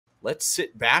let's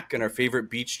sit back in our favorite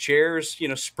beach chairs,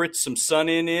 spritz some sun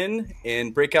in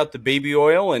and break out the baby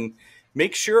oil and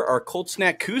make sure our cold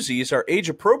snack koozies are age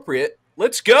appropriate.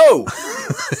 Let's go.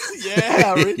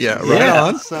 Yeah, Rich. Yeah, right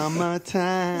on.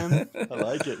 Summertime. I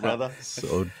like it, brother.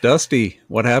 So, Dusty,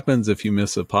 what happens if you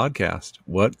miss a podcast?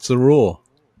 What's the rule?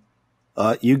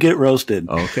 You get roasted.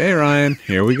 Okay, Ryan.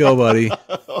 Here we go, buddy.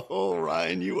 Oh,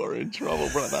 Ryan, you are in trouble,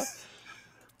 brother.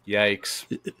 Yikes.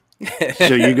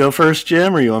 So you go first,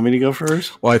 Jim, or you want me to go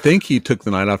first? Well, I think he took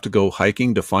the night off to go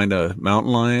hiking to find a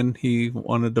mountain lion he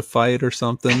wanted to fight or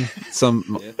something.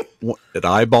 It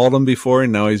eyeballed him before,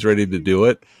 and now he's ready to do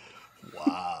it.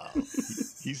 Wow.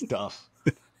 He's tough.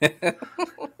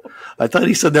 I thought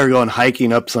he said they were going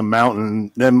hiking up some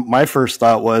mountain. Then my first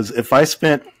thought was, if I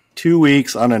spent 2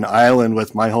 weeks on an island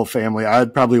with my whole family,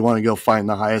 I'd probably want to go find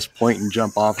the highest point and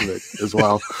jump off of it as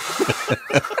well.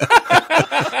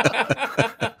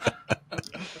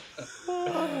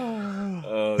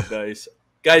 Oh, nice.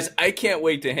 Guys, I can't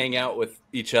wait to hang out with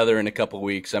each other in a couple of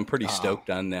weeks. I'm pretty stoked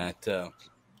on that.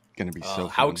 Gonna be so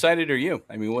how fun. excited are you?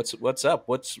 I mean, what's up?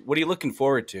 What are you looking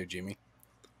forward to, Jimmy?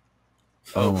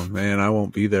 Oh, man, I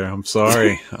won't be there. I'm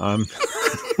sorry. I'm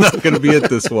not going to be at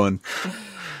this one.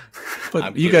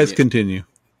 But you guys continue.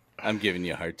 I'm giving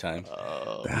you a hard time.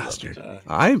 Bastard.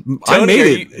 I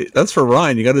made it. That's for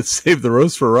Ryan. You got to save the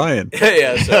roast for Ryan.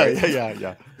 Yeah, sorry.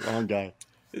 Yeah. Wrong guy.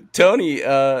 Tony,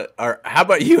 how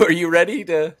about you? Are you ready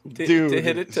to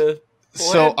hit it to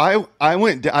So I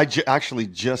went. Actually,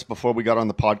 just before we got on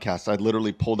the podcast, I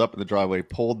literally pulled up in the driveway,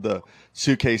 pulled the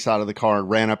suitcase out of the car, and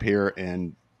ran up here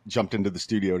and jumped into the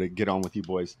studio to get on with you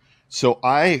boys. So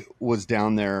I was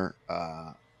down there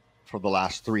for the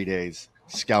last 3 days,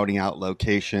 scouting out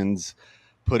locations,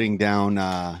 putting down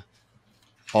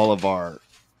all of our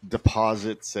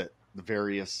deposits at the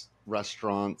various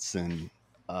restaurants and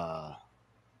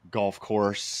golf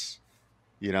course,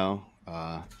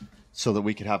 so that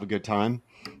we could have a good time.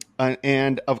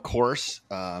 And of course,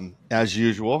 as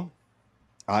usual,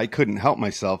 I couldn't help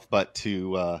myself but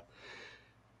to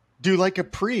do like a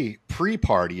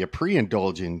pre-party, a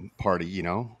pre-indulging party,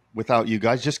 without you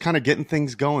guys, just kind of getting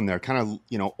things going there, kind of,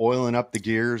 oiling up the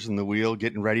gears and the wheel,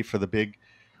 getting ready for the big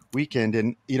weekend.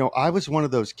 And, I was one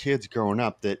of those kids growing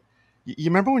up that, you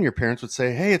remember when your parents would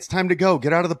say, hey, it's time to go,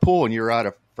 get out of the pool, and you're at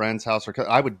a friend's house, or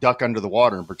I would duck under the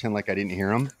water and pretend like I didn't hear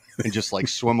them and just like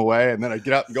swim away. And then I'd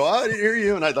get up and go, oh, I didn't hear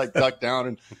you. And I'd like duck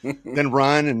down and then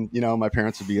run. And, my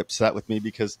parents would be upset with me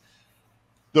because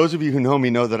those of you who know me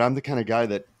know that I'm the kind of guy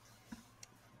that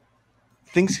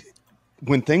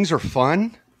when things are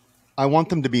fun, I want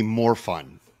them to be more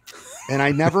fun. And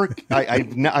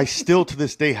I still to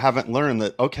this day haven't learned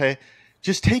that, okay,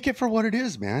 just take it for what it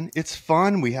is, man. It's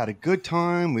fun. We had a good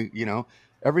time.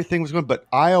 Everything was good, but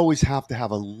I always have to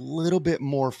have a little bit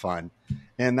more fun.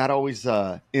 And that always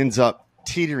ends up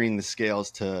teetering the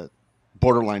scales to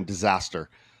borderline disaster.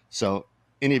 So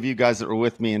any of you guys that were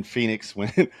with me in Phoenix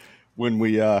when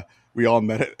we all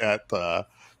met at the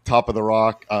top of the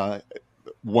rock,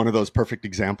 one of those perfect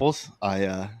examples,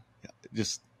 I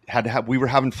just had to have, we were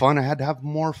having fun. I had to have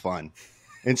more fun.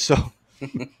 And so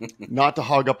not to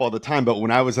hog up all the time, but when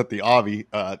I was at the Avi,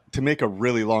 to make a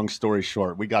really long story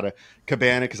short, we got a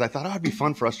cabana because I thought it'd be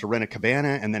fun for us to rent a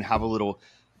cabana and then have a little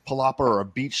palapa or a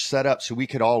beach setup so we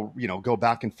could all, go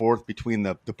back and forth between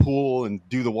the pool and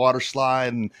do the water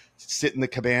slide and sit in the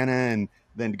cabana and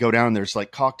then go down. There's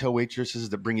like cocktail waitresses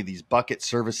that bring you these bucket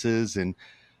services. And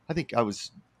I think I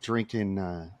was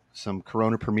drinking some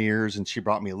Corona Premiers and she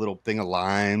brought me a little thing of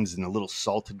limes and a little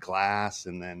salted glass.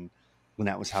 And then when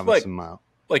that was having some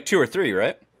like 2 or 3,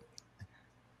 right?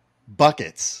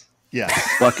 Buckets. Yeah.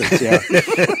 Buckets, yeah.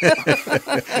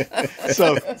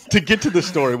 So to get to the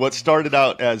story, what started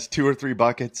out as 2 or 3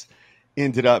 buckets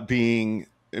ended up being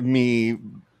me. Have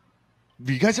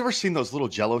you guys ever seen those little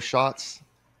Jell-O shots?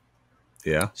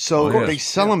 Yeah. So they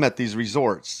sell them at these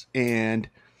resorts, and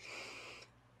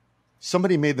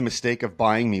somebody made the mistake of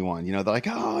buying me one. They're like,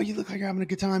 oh, you look like you're having a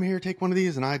good time here. Take one of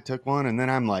these. And I took one. And then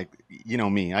I'm like,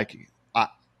 me,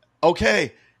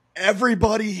 okay,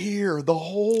 everybody here, the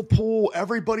whole pool,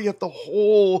 everybody at the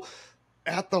whole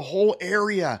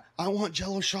area. I want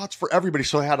Jell-O shots for everybody.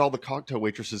 So I had all the cocktail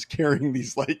waitresses carrying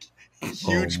these like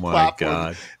huge platforms.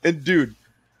 God. And dude,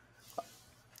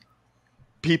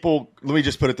 people, let me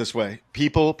just put it this way.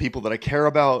 People that I care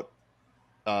about,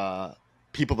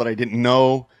 people that I didn't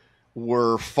know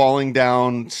were falling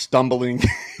down, stumbling,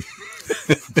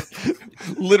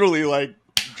 literally like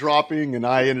dropping. And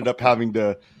I ended up having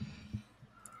to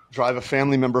drive a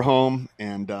family member home,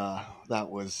 and that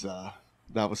was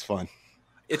fun.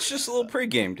 It's just a little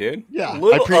pregame, dude. Yeah, a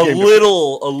little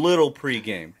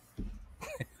pregame.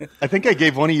 I think I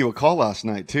gave one of you a call last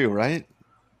night too, right?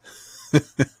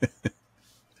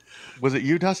 Was it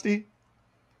you, Dusty?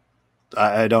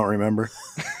 I don't remember.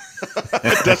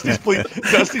 Dusty's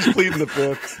pleading the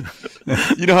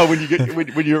fifth. You know how when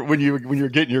you're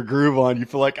getting your groove on, you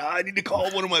feel like I need to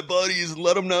call one of my buddies and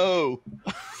let them know.